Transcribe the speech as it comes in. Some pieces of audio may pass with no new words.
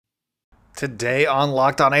Today on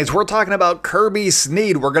Locked On A's, we're talking about Kirby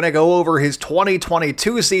Snead. We're going to go over his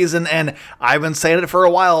 2022 season, and I've been saying it for a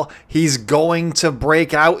while. He's going to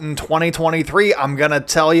break out in 2023. I'm going to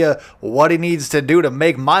tell you what he needs to do to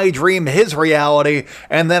make my dream his reality,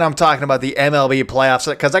 and then I'm talking about the MLB playoffs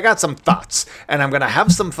because I got some thoughts, and I'm going to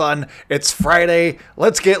have some fun. It's Friday.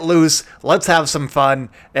 Let's get loose. Let's have some fun,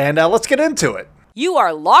 and let's get into it. You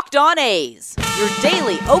are Locked On A's, your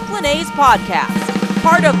daily Oakland A's podcast.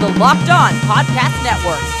 Part of the Locked On Podcast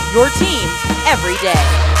Network, your team every day.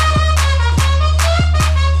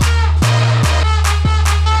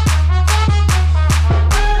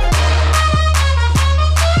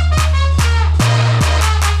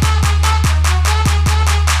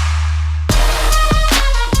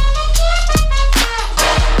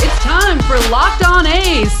 It's time for Locked On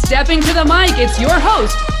A's. Stepping to the mic, it's your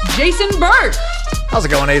host, Jason Burke. How's it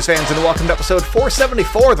going, A's fans, and welcome to episode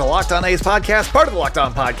 474 of the Locked On A's podcast, part of the Locked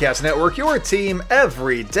On Podcast Network, your team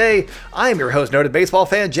every day. I am your host, noted baseball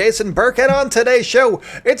fan Jason Burke, and on today's show,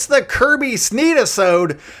 it's the Kirby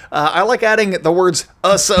Snead-isode. I like adding the words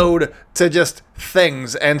 "isode" to just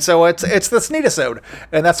things, and so it's the Snead-isode,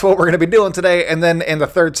 and that's what we're going to be doing today. And then in the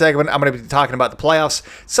third segment, I'm going to be talking about the playoffs,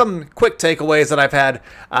 some quick takeaways that I've had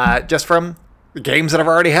just from games that have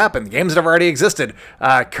already happened, games that have already existed.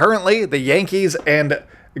 Currently, the Yankees and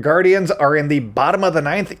Guardians are in the bottom of the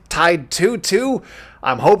ninth, tied 2-2.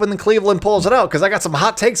 I'm hoping the Cleveland pulls it out because I got some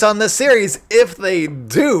hot takes on this series if they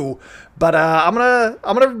do. But I'm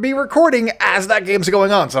gonna be recording as that game's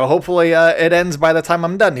going on, so hopefully it ends by the time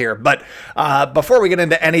I'm done here. But before we get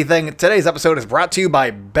into anything, today's episode is brought to you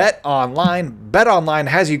by BetOnline. BetOnline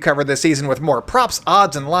has you covered this season with more props,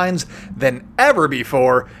 odds, and lines than ever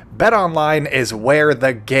before. BetOnline is where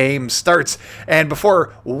the game starts. And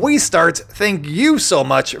before we start, thank you so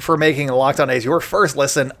much for making Locked On A's your first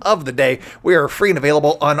listen of the day. We are free and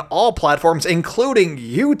available on all platforms, including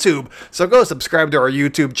YouTube. So go subscribe to our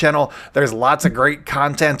YouTube channel. There's lots of great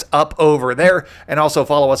content up over there. And also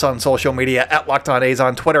follow us on social media at Locked On A's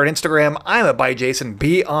on Twitter and Instagram. I'm at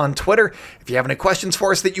 @ByJasonB on Twitter. If you have any questions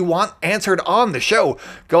for us that you want answered on the show,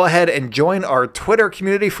 go ahead and join our Twitter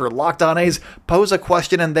community for Locked On A's. Pose a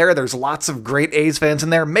question in there. There's lots of great A's fans in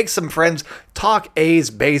there. Make some friends. Talk A's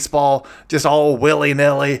baseball, just all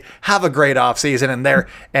willy-nilly. Have a great offseason in there.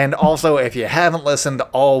 And also, if you haven't listened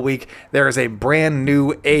all week, there is a brand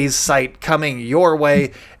new A's site coming your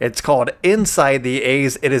way. It's called Inside the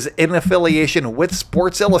A's. It is in affiliation with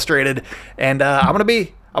Sports Illustrated, and I'm gonna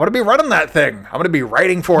be running that thing. I'm going to be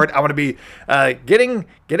writing for it. I'm going to be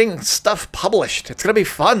getting stuff published. It's going to be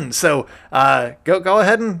fun. So go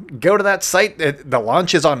ahead and go to that site. The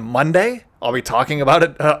launch is on Monday. I'll be talking about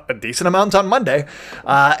it a decent amount on Monday.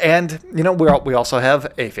 And, you know, we also have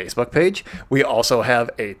a Facebook page. We also have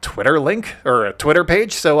a Twitter link or a Twitter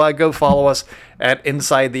page. So go follow us at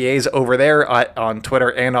Inside the A's over there on Twitter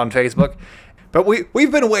and on Facebook. But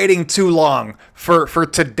we've been waiting too long for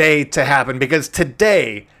today to happen, because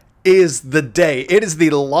today is the day. It is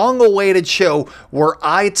the long-awaited show where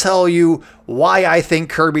I tell you why I think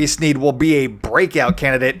Kirby Snead will be a breakout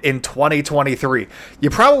candidate in 2023. You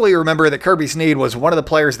probably remember that Kirby Snead was one of the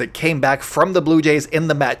players that came back from the Blue Jays in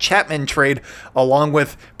the Matt Chapman trade, along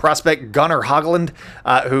with prospect Gunnar Hoglund,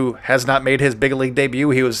 who has not made his big league debut.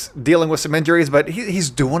 He was dealing with some injuries, but he's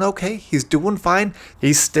doing okay. He's doing fine.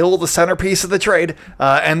 He's still the centerpiece of the trade.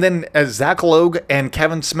 And then Zach Logue and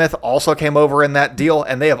Kevin Smith also came over in that deal,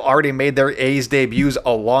 and they have already made their A's debuts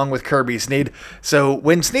along with Kirby Snead. So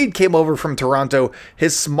when Snead came over from Toronto,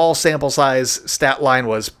 his small sample size stat line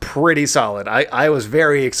was pretty solid. I was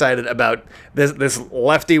very excited about this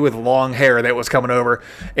lefty with long hair that was coming over.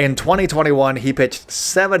 In 2021, he pitched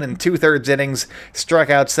 7 2/3 innings, struck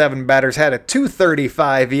out 7 batters, had a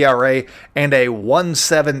 2.35 ERA and a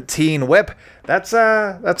 1.17 WHIP. That's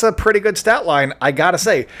a pretty good stat line, I gotta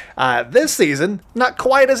say. This season, not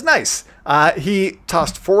quite as nice. He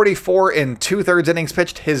tossed 44 2/3 innings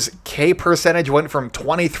pitched. His K percentage went from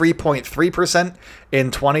 23.3%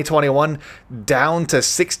 in 2021 down to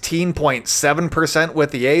 16.7%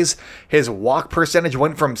 with the A's. His walk percentage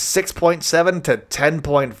went from 6.7 to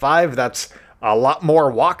 10.5. That's a lot more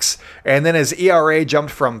walks. And then his ERA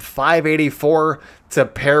jumped from 5.84 to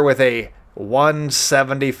pair with a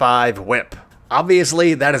 1.75 WHIP.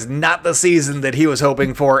 Obviously, that is not the season that he was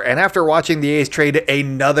hoping for, and after watching the A's trade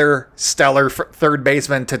another stellar third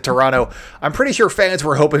baseman to Toronto, I'm pretty sure fans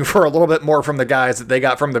were hoping for a little bit more from the guys that they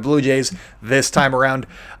got from the Blue Jays this time around.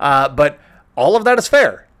 But all of that is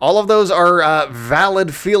fair. All of those are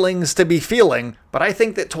valid feelings to be feeling, but I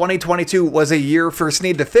think that 2022 was a year for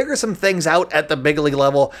Snead to figure some things out at the big league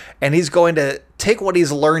level, and he's going to take what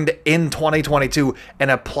he's learned in 2022 and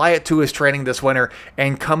apply it to his training this winter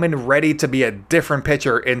and come in ready to be a different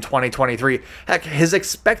pitcher in 2023. Heck, his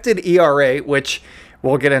expected ERA, which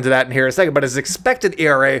we'll get into that in here in a second, but his expected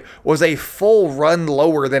ERA was a full run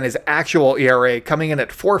lower than his actual ERA, coming in at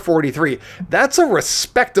 4.43. That's a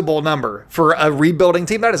respectable number for a rebuilding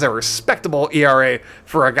team. That is a respectable ERA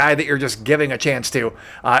for a guy that you're just giving a chance to.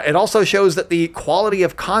 It also shows that the quality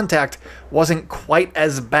of contact wasn't quite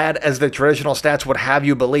as bad as the traditional stats would have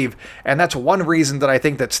you believe, and that's one reason that I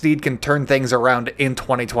think that Snead can turn things around in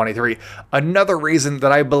 2023. Another reason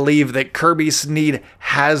that I believe that Kirby Snead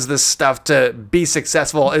has the stuff to be successful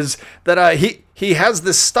is that he has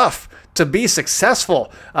this stuff to be successful.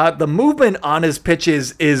 The movement on his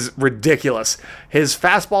pitches is ridiculous. His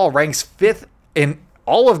fastball ranks 5th in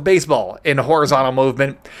all of baseball in horizontal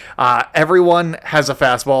movement. Everyone has a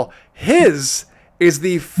fastball. His is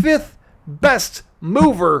the 5th best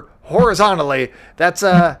mover horizontally. That's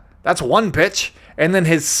one pitch. And then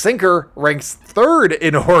his sinker ranks 3rd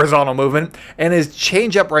in horizontal movement, and his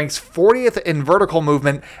changeup ranks 40th in vertical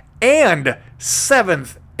movement and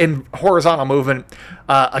 7th in horizontal movement.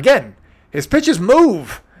 Again, his pitches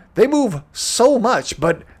move. They move so much,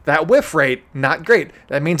 but that whiff rate, not great.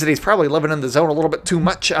 That means that he's probably living in the zone a little bit too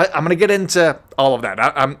much. I'm going to get into all of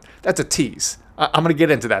that. That's a tease. I'm going to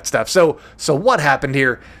get into that stuff. So what happened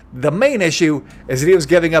here? The main issue is that he was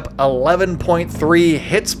giving up 11.3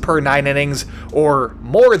 hits per 9 innings, or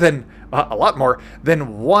more than a lot more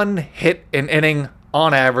than 1 hit an inning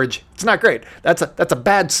on average. It's not great. That's a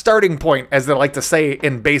bad starting point, as they like to say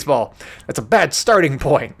in baseball. That's a bad starting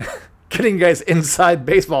point. Getting you guys inside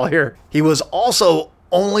baseball here. He was also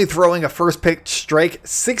only throwing a first pitch strike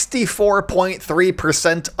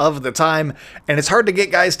 64.3% of the time, and it's hard to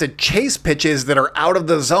get guys to chase pitches that are out of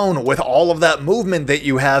the zone with all of that movement that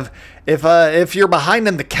you have if you're behind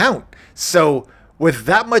in the count. So with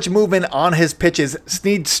that much movement on his pitches,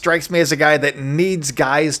 Snead strikes me as a guy that needs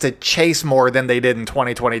guys to chase more than they did in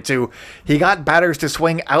 2022. He got batters to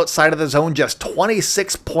swing outside of the zone just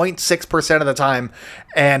 26.6% of the time,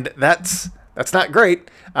 and that's not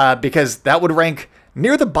great because that would rank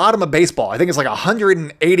near the bottom of baseball. I think it's like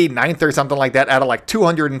 189th or something like that out of like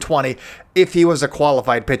 220 if he was a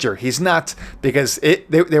qualified pitcher. He's not, because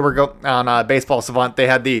they were on Baseball Savant. They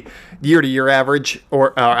had the year-to-year average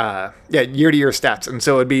or year-to-year stats. And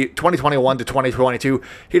so it'd be 2021 to 2022.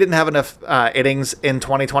 He didn't have enough innings in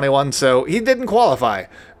 2021, so he didn't qualify.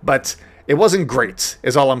 But it wasn't great,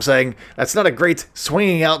 is all I'm saying. That's not a great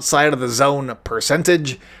swinging outside of the zone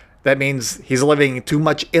percentage. That means he's living too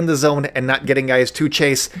much in the zone and not getting guys to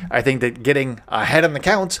chase. I think that getting ahead in the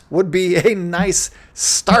count would be a nice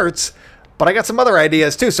start, but I got some other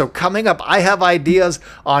ideas too. So coming up, I have ideas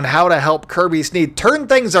on how to help Kirby Snead turn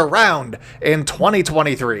things around in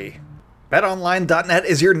 2023. BetOnline.net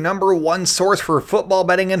is your number one source for football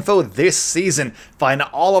betting info this season. Find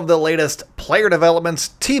all of the latest player developments,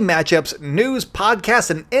 team matchups, news, podcasts,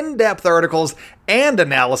 and in-depth articles and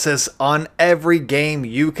analysis on every game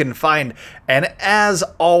you can find. And as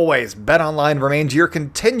always, BetOnline remains your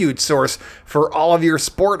continued source for all of your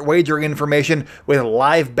sport wagering information with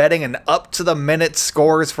live betting and up-to-the-minute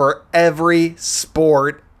scores for every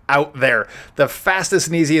sport out there. The fastest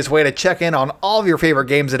and easiest way to check in on all of your favorite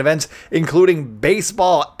games and events, including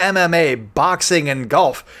baseball, MMA, boxing, and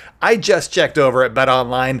golf. I just checked over at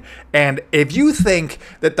BetOnline, and if you think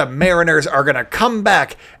that the Mariners are going to come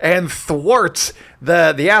back and thwart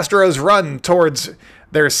the Astros' run towards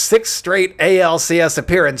their 6th straight ALCS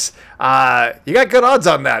appearance, you got good odds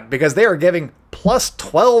on that, because they are giving plus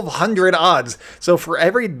 1,200 odds. So for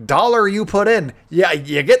every dollar you put in,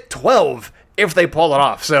 you get 12 if they pull it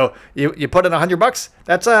off. So you put in $100,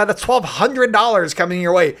 that's $1,200 coming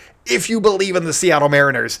your way if you believe in the Seattle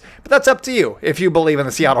Mariners. But that's up to you if you believe in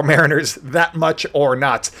the Seattle Mariners that much or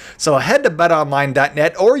not. So head to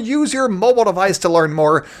betonline.net or use your mobile device to learn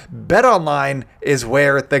more. BetOnline is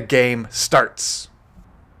where the game starts.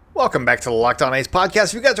 Welcome back to the Locked On A's podcast.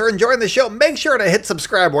 If you guys are enjoying the show, make sure to hit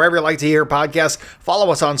subscribe wherever you like to hear podcasts.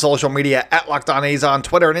 Follow us on social media at Locked On A's on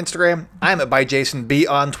Twitter and Instagram. I'm at ByJasonB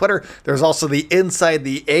on Twitter. There's also the Inside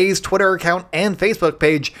the A's Twitter account and Facebook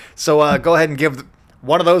page. So go ahead and give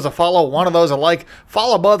one of those a follow, one of those a like.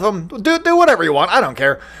 Follow both of them. Do whatever you want. I don't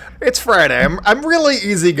care. It's Friday. I'm really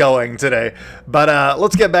easygoing today. But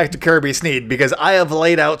let's get back to Kirby Snead, because I have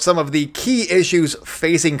laid out some of the key issues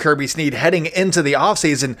facing Kirby Snead heading into the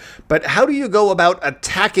offseason. But how do you go about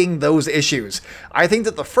attacking those issues? I think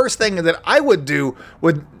that the first thing that I would do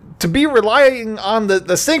would to be relying on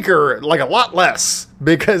the sinker like a lot less,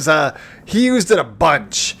 because he used it a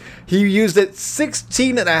bunch. He used it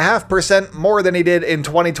 16.5% more than he did in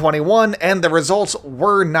 2021, and the results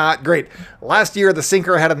were not great. Last year, the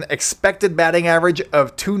sinker had an expected batting average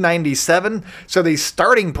of .297, so the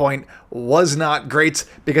starting point was not great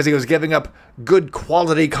because he was giving up good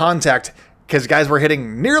quality contact, because guys were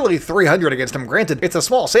hitting nearly 300 against him. Granted, it's a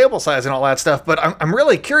small sample size and all that stuff, but I'm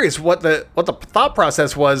really curious what the thought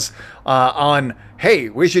process was on, hey,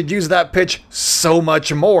 we should use that pitch so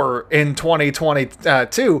much more in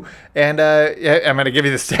 2022. And I'm going to give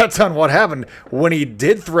you the stats on what happened when he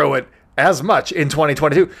did throw it as much in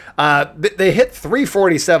 2022. They hit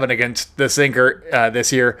 .347 against the sinker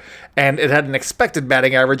this year, and it had an expected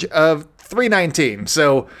batting average of .319.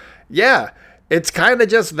 So, yeah. It's kind of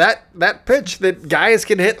just that pitch that guys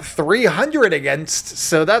can hit 300 against,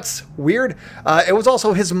 so that's weird. It was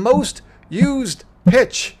also his most used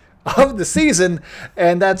pitch of the season,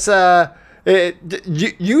 and that's use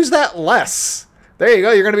that less. There you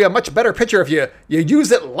go. You're going to be a much better pitcher if you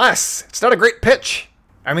use it less. It's not a great pitch.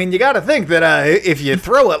 I mean, you got to think that if you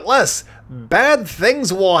throw it less, bad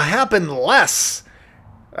things will happen less.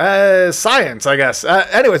 Science, I guess.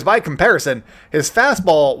 Anyways, by comparison, his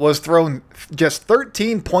fastball was thrown just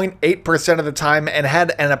 13.8% of the time and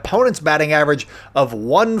had an opponent's batting average of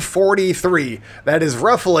 143. That is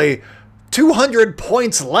roughly 200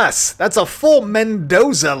 points less. That's a full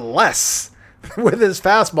Mendoza less with his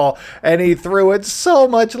fastball, and he threw it so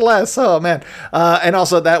much less. Oh, man. And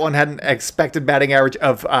also, that one had an expected batting average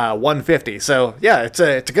of 150. So, yeah, it's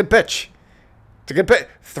a good pitch. It's a good pitch.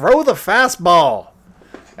 Throw the fastball.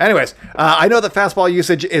 Anyways, I know that fastball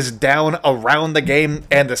usage is down around the game,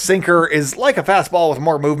 and the sinker is like a fastball with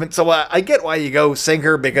more movement, so I get why you go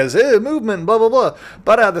sinker, because movement, blah, blah, blah.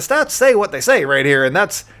 But the stats say what they say right here, and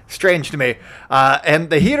that's strange to me. And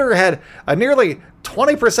the heater had a nearly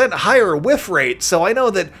 20% higher whiff rate, so I know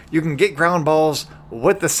that you can get ground balls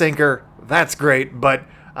with the sinker. That's great, but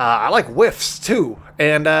I like whiffs too.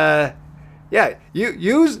 And yeah, you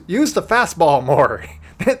use the fastball more.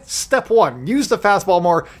 Step one, use the fastball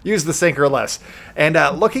more, use the sinker less. And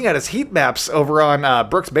looking at his heat maps over on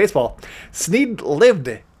Brooks Baseball, Snead lived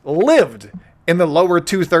in the lower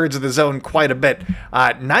 2/3 of the zone quite a bit.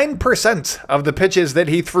 9% of the pitches that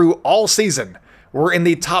he threw all season were in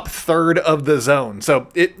the top third of the zone. So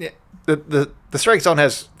the strike zone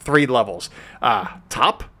has 3 levels: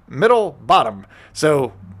 top, middle, bottom.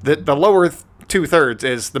 So the lower 2/3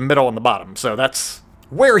 is the middle and the bottom. So that's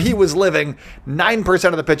where he was living. 9%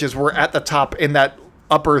 of the pitches were at the top in that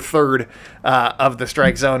upper third of the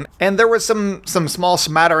strike zone. And there was some small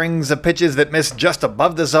smatterings of pitches that missed just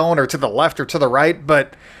above the zone or to the left or to the right,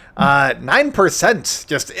 but 9%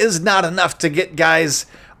 just is not enough to get guys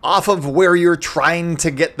off of where you're trying to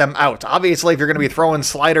get them out. Obviously, if you're going to be throwing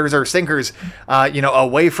sliders or sinkers,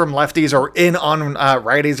 away from lefties or in on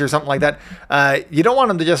righties or something like that, you don't want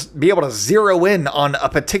them to just be able to zero in on a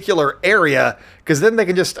particular area, because then they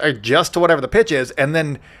can just adjust to whatever the pitch is, and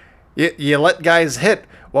then you let guys hit.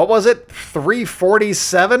 What was it?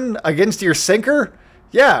 347 against your sinker?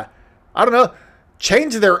 Yeah, I don't know.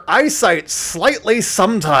 Change their eyesight slightly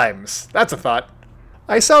sometimes. That's a thought.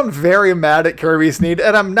 I sound very mad at Kirby Snead,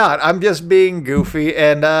 and I'm not. I'm just being goofy,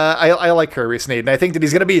 and I like Kirby Snead, and I think that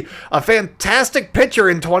he's going to be a fantastic pitcher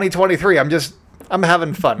in 2023. I'm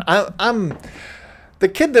having fun. The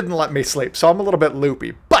kid didn't let me sleep, so I'm a little bit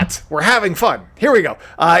loopy, but we're having fun. Here we go.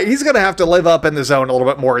 He's going to have to live up in the zone a little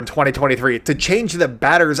bit more in 2023 to change the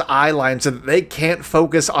batter's eye line so that they can't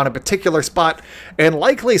focus on a particular spot and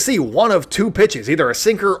likely see one of 2 pitches, either a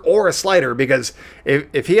sinker or a slider, because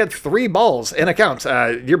if he had 3 balls in a count,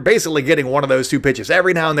 you're basically getting one of those 2 pitches.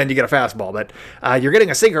 Every now and then you get a fastball, but you're getting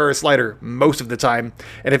a sinker or a slider most of the time.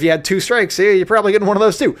 And if you had 2 strikes, you're probably getting one of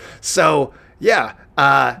those too. So, yeah,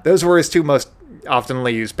 those were his 2 most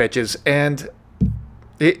oftenly used pitches, and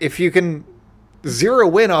if you can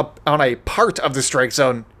zero in up on a part of the strike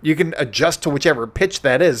zone, you can adjust to whichever pitch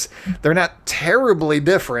that is. They're not terribly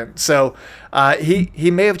different, so he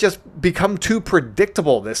may have just become too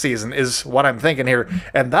predictable this season is what I'm thinking here.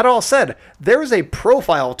 And that all said, there's a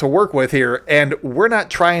profile to work with here, and we're not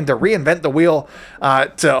trying to reinvent the wheel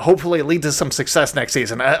to hopefully lead to some success next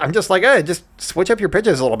season. I'm just like, just switch up your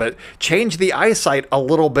pitches a little bit, change the eyesight a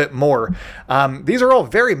little bit more. These are all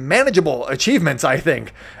very manageable achievements, I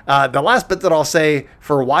think. The last bit that I'll say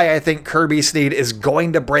for why I think Kirby Snead is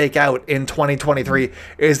going to break out in 2023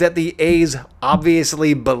 is that the A's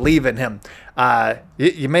obviously believe in him.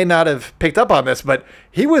 You may not have picked up on this, but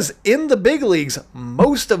he was in the big leagues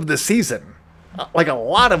most of the season. like a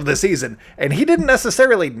lot of the season, and he didn't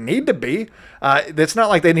necessarily need to be. It's not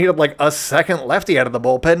like they needed like a second lefty out of the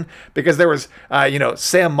bullpen, because there was,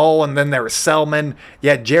 Sam Moll, and then there was Selman.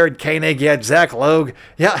 You had Jared Koenig, you had Zach Logue.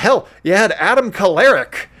 Yeah, hell, you had Adam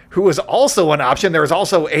Kolarek, who was also an option. There was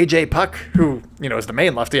also AJ Puck, who, is the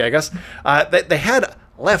main lefty, I guess. They had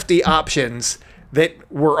lefty options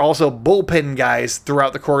that were also bullpen guys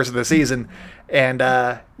throughout the course of the season. And,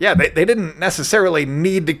 they didn't necessarily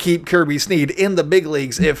need to keep Kirby Snead in the big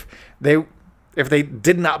leagues if they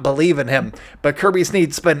did not believe in him. But Kirby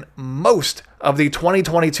Snead spent most of the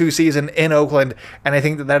 2022 season in Oakland, and I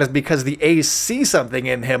think that is because the A's see something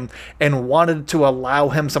in him and wanted to allow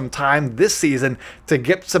him some time this season to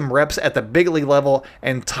get some reps at the big league level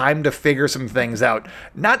and time to figure some things out.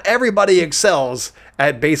 Not everybody excels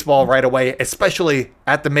at baseball right away, especially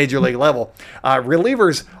at the major league level.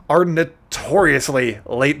 Relievers are notoriously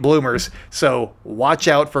late bloomers, so watch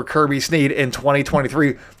out for Kirby Snead in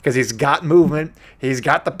 2023, because he's got movement, he's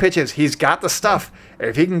got the pitches, he's got the stuff.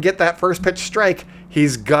 If he can get that first pitch strike,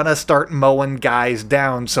 he's gonna start mowing guys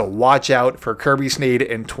down, so watch out for Kirby Snead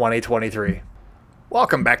in 2023.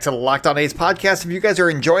 Welcome back to the Locked On A's podcast. If you guys are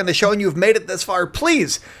enjoying the show and you've made it this far,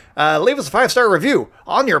 please leave us a 5-star review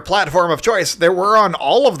on your platform of choice. We're on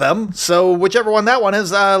all of them, so whichever one that one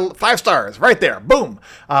is, 5 stars right there. Boom.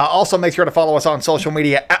 Also, make sure to follow us on social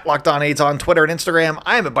media at Locked On A's on Twitter and Instagram.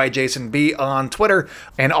 I am at @JasonB on Twitter.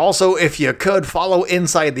 And also, if you could, follow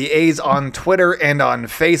Inside the A's on Twitter and on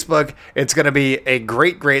Facebook. It's going to be a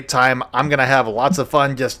great, great time. I'm going to have lots of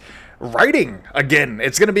fun just writing again.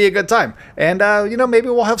 It's going to be a good time. And, maybe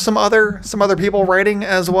we'll have some other people writing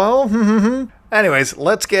as well. Anyways,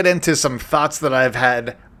 let's get into some thoughts that I've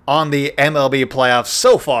had on the MLB playoffs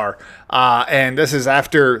so far. And this is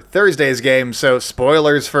after Thursday's game, so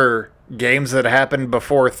spoilers for games that happened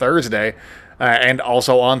before Thursday. And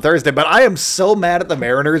also on Thursday. But I am so mad at the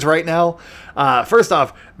Mariners right now. First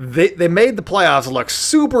off, they made the playoffs look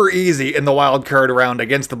super easy in the wild card round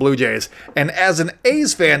against the Blue Jays. And as an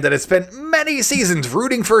A's fan that has spent many seasons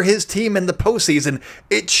rooting for his team in the postseason,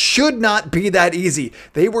 it should not be that easy.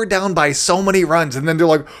 They were down by so many runs, and then they're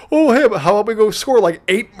like, oh, hey, how about we go score like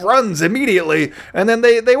 8 runs immediately? And then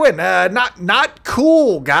they win. Not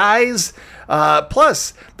cool, guys.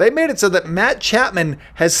 Plus, they made it so that Matt Chapman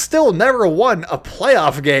has still never won a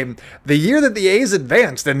playoff game. The year that the A's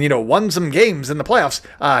advanced and, won some games in the playoffs,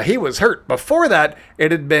 he was hurt. Before that,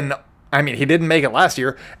 it had been, he didn't make it last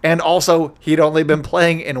year, and also he'd only been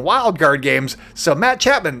playing in wild card games, so Matt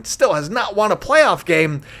Chapman still has not won a playoff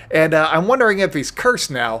game, and I'm wondering if he's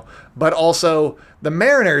cursed now. But also, the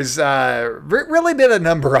Mariners really did a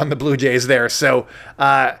number on the Blue Jays there, so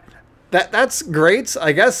That's great,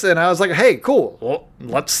 I guess. And I was like, hey, cool. Well,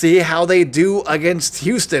 let's see how they do against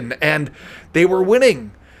Houston. And they were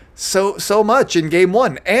winning so much in game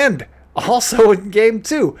 1 and also in game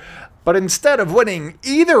 2. But instead of winning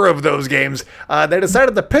either of those games, they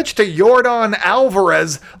decided to pitch to Yordan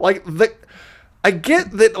Alvarez. I get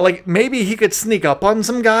that, maybe he could sneak up on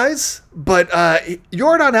some guys, but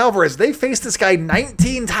Yordan Alvarez, they faced this guy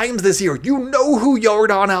 19 times this year. You know who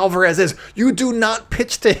Yordan Alvarez is. You do not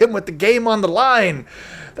pitch to him with the game on the line.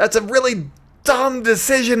 That's a really dumb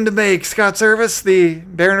decision to make, Scott Servais, the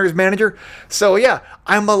Mariners manager. So, yeah,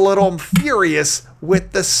 I'm a little furious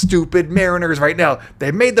with the stupid Mariners right now.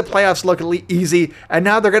 They made the playoffs look easy, and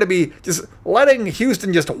now they're going to be just letting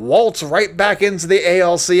Houston just waltz right back into the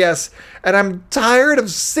ALCS, and I'm tired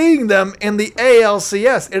of seeing them in the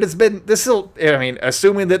ALCS. It has been,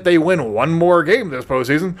 assuming that they win one more game this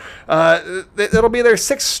postseason, it'll be their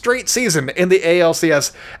 6th straight season in the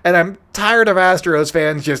ALCS, and I'm tired of Astros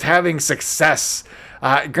fans just having success.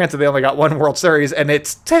 Granted, they only got 1 World Series, and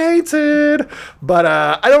it's tainted, but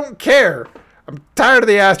I don't care. I'm tired of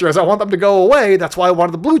the Astros. I want them to go away. That's why I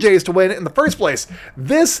wanted the Blue Jays to win in the first place.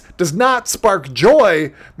 This does not spark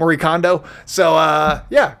joy, Marie Kondo. So,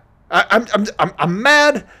 I'm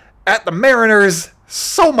mad at the Mariners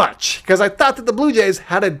so much because I thought that the Blue Jays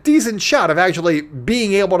had a decent shot of actually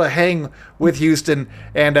being able to hang with Houston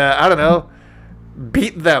and,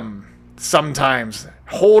 beat them sometimes.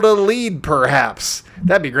 Hold a lead, perhaps.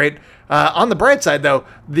 That'd be great. On the bright side, though,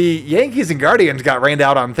 the Yankees and Guardians got rained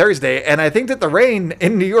out on Thursday, and I think that the rain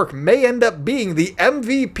in New York may end up being the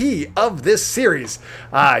MVP of this series.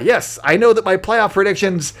 Yes, I know that my playoff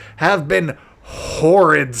predictions have been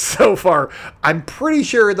horrid so far. I'm pretty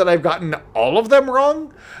sure that I've gotten all of them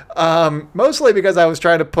wrong, mostly because I was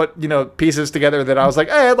trying to put, pieces together that I was like,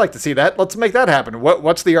 hey, I'd like to see that. Let's make that happen.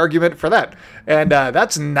 What's the argument for that? And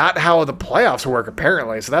that's not how the playoffs work,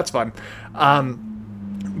 apparently, so that's fun.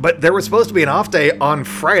 But there was supposed to be an off day on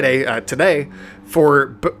Friday, today,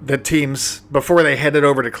 for the teams before they headed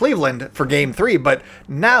over to Cleveland for Game 3, but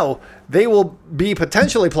now they will be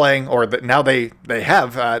potentially playing, or now they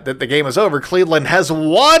have, that the game is over. Cleveland has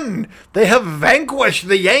won! They have vanquished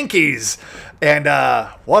the Yankees! And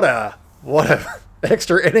what a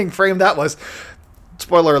extra inning frame that was.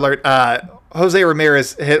 Spoiler alert, Jose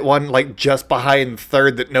Ramirez hit one like just behind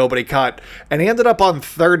third that nobody caught, and he ended up on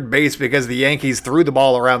third base because the Yankees threw the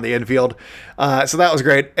ball around the infield. So that was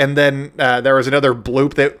great. And then there was another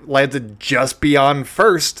bloop that landed just beyond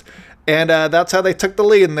first, and that's how they took the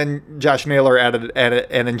lead. And then Josh Naylor added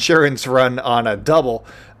an insurance run on a double.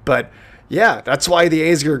 But yeah, that's why the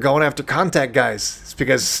A's are going after contact guys. It's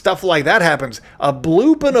because stuff like that happens. A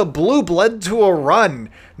bloop and a bloop led to a run.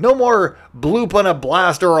 No more bloop and a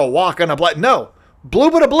blast or a walk and a blast. No,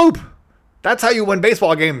 bloop and a bloop. That's how you win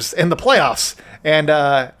baseball games in the playoffs. And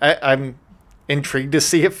I'm intrigued to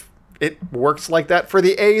see if it works like that for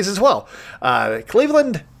the A's as well.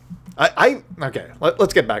 Cleveland... Okay,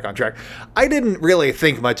 let's get back on track. I didn't really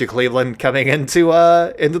think much of Cleveland coming into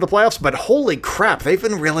the playoffs, but holy crap, they've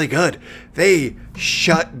been really good. They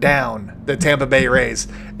shut down the Tampa Bay Rays,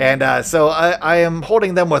 and so I am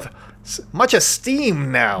holding them with much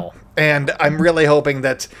esteem now, and I'm really hoping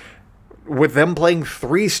that with them playing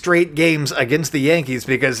 3 straight games against the Yankees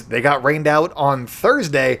because they got rained out on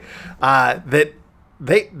Thursday, that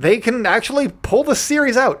they can actually pull the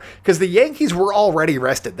series out, because the Yankees were already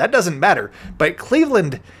rested. That doesn't matter. But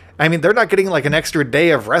Cleveland, I mean, they're not getting like an extra day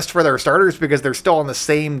of rest for their starters because they're still on the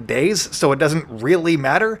same days, so it doesn't really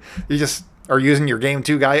matter. You just are using your Game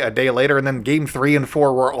 2 guy a day later, and then Game 3 and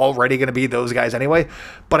 4 were already going to be those guys anyway.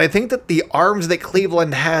 But I think that the arms that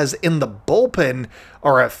Cleveland has in the bullpen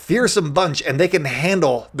are a fearsome bunch, and they can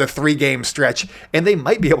handle the 3-game stretch, and they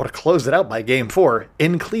might be able to close it out by Game 4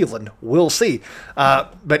 in Cleveland. We'll see.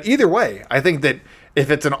 But either way, I think that if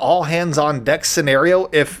it's an all-hands-on-deck scenario,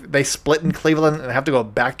 if they split in Cleveland and have to go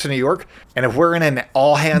back to New York, and if we're in an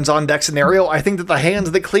all-hands-on-deck scenario, I think that the hands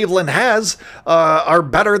that Cleveland has are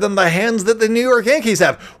better than the hands that the New York Yankees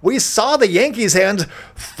have. We saw the Yankees' hands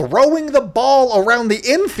throwing the ball around the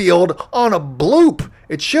infield on a bloop.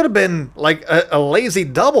 It should have been like a lazy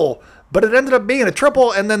double, but it ended up being a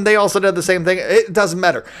triple, and then they also did the same thing. It doesn't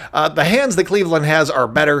matter. The hands that Cleveland has are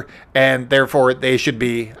better, and therefore they should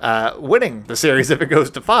be winning the series if it goes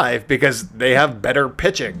to 5 because they have better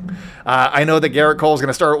pitching. I know that Garrett Cole is going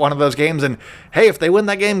to start one of those games, and hey, if they win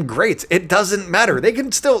that game, great. It doesn't matter.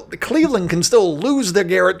 Cleveland can still lose their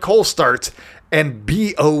Garrett Cole start and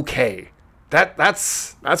be okay.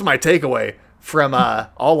 That's my takeaway from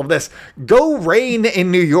all of this. Go rain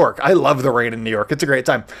in New York. I love the rain in New York. It's a great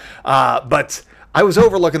time. But I was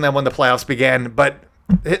overlooking them when the playoffs began, but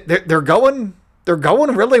they're going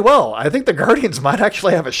really well. I think the Guardians might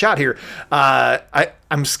actually have a shot here.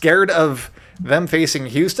 I'm scared of them facing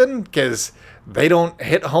Houston because they don't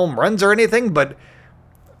hit home runs or anything, but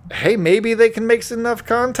hey, maybe they can make enough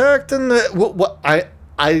contact, and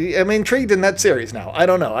I am intrigued in that series now. I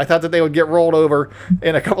don't know. I thought that they would get rolled over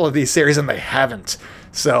in a couple of these series, and they haven't.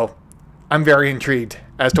 So I'm very intrigued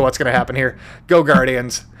as to what's going to happen here. Go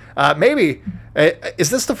Guardians. Maybe.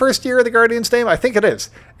 Is this the first year of the Guardians name? I think it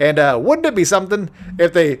is. And wouldn't it be something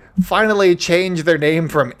if they finally changed their name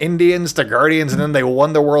from Indians to Guardians and then they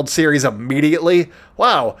won the World Series immediately?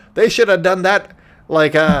 Wow. They should have done that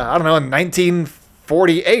like, I don't know, in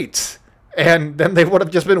 1948. And then they would have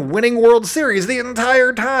just been winning World Series the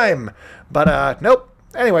entire time. But nope.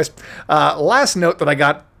 Anyways, last note that I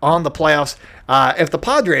got on the playoffs. If the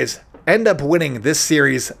Padres end up winning this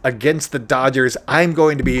series against the Dodgers, I'm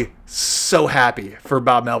going to be so happy for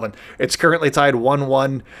Bob Melvin. It's currently tied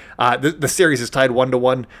 1-1. The series is tied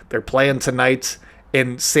 1-1. They're playing tonight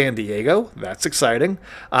in San Diego. That's exciting.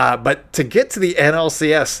 But to get to the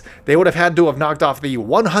NLCS, they would have had to have knocked off the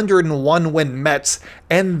 101-win Mets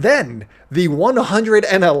and then the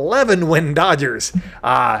 111-win Dodgers.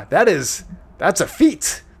 That's a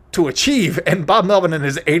feat to achieve. And Bob Melvin and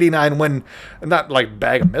his 89-win, not like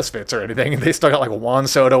bag of misfits or anything. They still got like Juan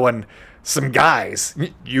Soto and some guys.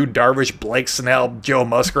 Yu Darvish, Blake Snell, Joe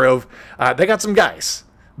Musgrove. They got some guys.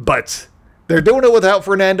 But they're doing it without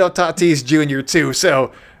Fernando Tatis Jr. too,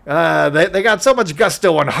 so they got so much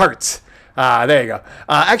gusto and heart. There you go.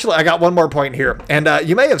 Actually, I got one more point here, and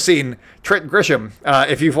you may have seen Trent Grisham,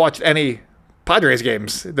 if you've watched any Padres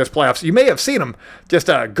games this playoffs, you may have seen him just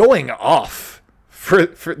going off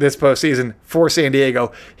for this postseason for San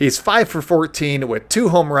Diego. He's 5 for 14 with 2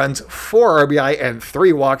 home runs, 4 RBI, and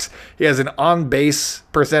 3 walks. He has an on-base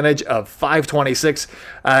percentage of .526.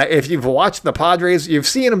 If you've watched the Padres, you've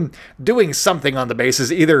seen him doing something on the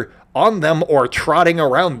bases, either on them or trotting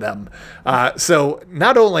around them. So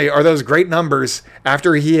not only are those great numbers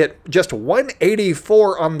after he hit just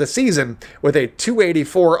 184 on the season with a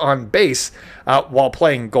 284 on base while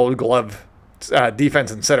playing Gold Glove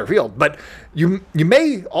defense in center field. But you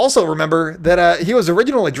may also remember that he was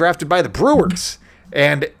originally drafted by the Brewers.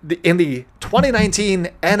 And in the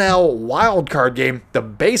 2019 NL wildcard game, the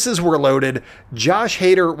bases were loaded. Josh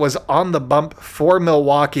Hader was on the bump for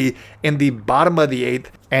Milwaukee in the bottom of the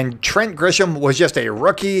 8th. And Trent Grisham was just a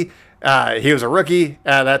rookie. He was a rookie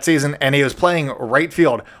that season, and he was playing right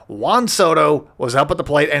field. Juan Soto was up at the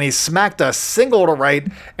plate, and he smacked a single to right,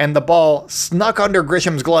 and the ball snuck under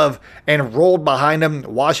Grisham's glove and rolled behind him.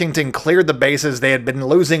 Washington cleared the bases. They had been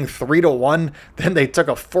losing 3-1. Then they took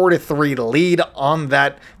a 4-3 lead on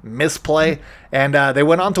that misplay, and they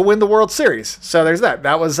went on to win the World Series. So there's that.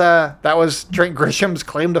 That was Trent Grisham's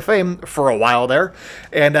claim to fame for a while there,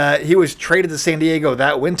 and he was traded to San Diego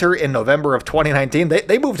that winter in November of 2019.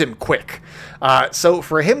 They moved him quick. So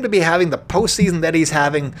for him to be having the postseason that he's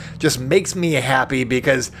having just makes me happy,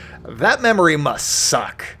 because that memory must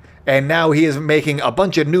suck. And now he is making a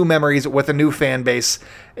bunch of new memories with a new fan base,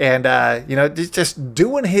 and just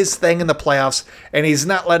doing his thing in the playoffs. And he's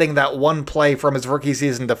not letting that one play from his rookie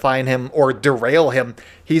season define him or derail him.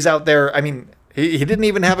 He's out there. I mean, he didn't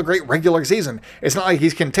even have a great regular season. It's not like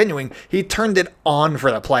he's continuing. He turned it on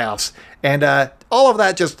for the playoffs, and all of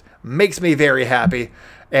that just makes me very happy.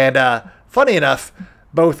 And funny enough,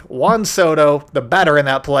 both Juan Soto, the batter in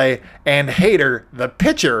that play, and Hader, the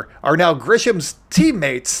pitcher, are now Grisham's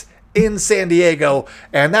teammates in San Diego,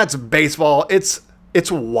 and that's baseball. It's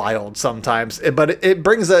wild sometimes, but it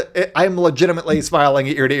brings I'm legitimately smiling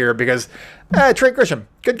ear to ear because Trent Grisham,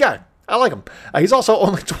 good guy. I like him. He's also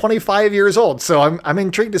only 25 years old, so I'm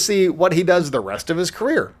intrigued to see what he does the rest of his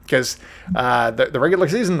career, because the regular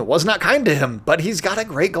season was not kind to him, but he's got a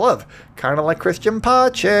great glove, kind of like Christian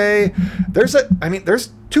Pache. There's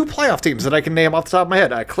 2 playoff teams that I can name off the top of my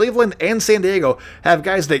head. Cleveland and San Diego have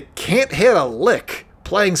guys that can't hit a lick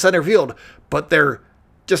playing center field, but they're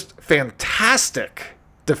just fantastic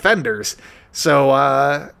defenders. So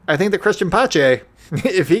I think that Christian Pache,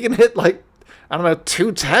 if he can hit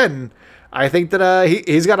 210, I think that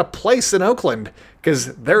he's got a place in Oakland,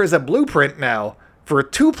 because there is a blueprint now for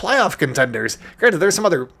 2 playoff contenders. Granted, there's some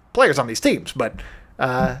other players on these teams, but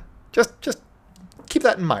just keep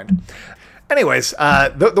that in mind. Anyways,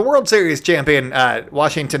 the World Series champion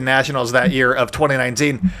Washington Nationals that year of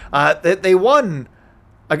 2019, they won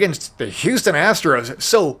against the Houston Astros,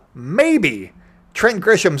 so maybe Trent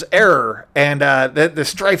Grisham's error and the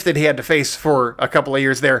strife that he had to face for a couple of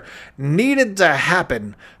years there needed to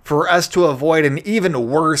happen for us to avoid an even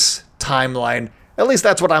worse timeline. At least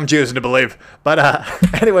that's what I'm choosing to believe. But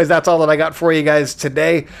anyways, that's all that I got for you guys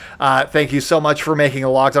today. Thank you so much for making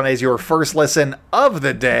Locked On A's your first listen of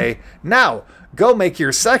the day. Now, go make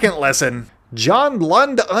your second listen. John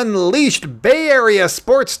Lund Unleashed Bay Area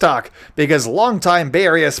Sports Talk, because longtime Bay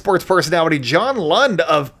Area sports personality John Lund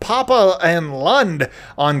of Papa and Lund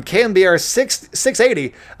on KNBR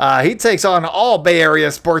 680, he takes on all Bay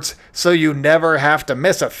Area sports, so you never have to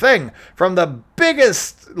miss a thing. From the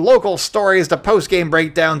biggest local stories to post-game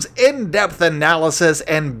breakdowns, in-depth analysis,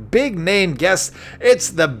 and big-name guests, it's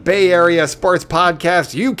the Bay Area Sports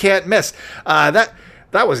Podcast you can't miss.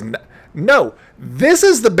 This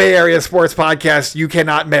is the Bay Area Sports Podcast you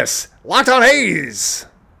cannot miss. Locked On A's.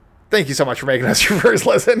 Thank you so much for making us your first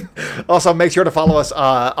listen. Also, make sure to follow us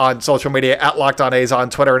on social media at Locked On A's on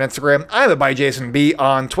Twitter and Instagram. I'm by Jason B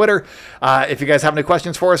on Twitter. If you guys have any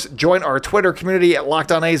questions for us, join our Twitter community at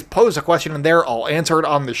Locked On A's. Pose a question in there. I'll answer it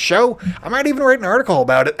on the show. I might even write an article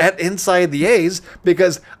about it at Inside the A's,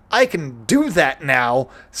 because I can do that now.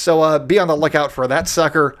 So be on the lookout for that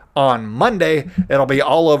sucker on Monday. It'll be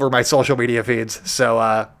all over my social media feeds.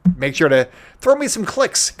 So make sure to throw me some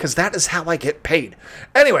clicks, because that is how I get paid.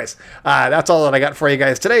 Anyways, that's all that I got for you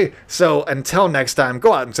guys today. So until next time,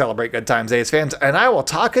 go out and celebrate good times, A's fans, and I will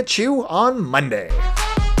talk at you on Monday.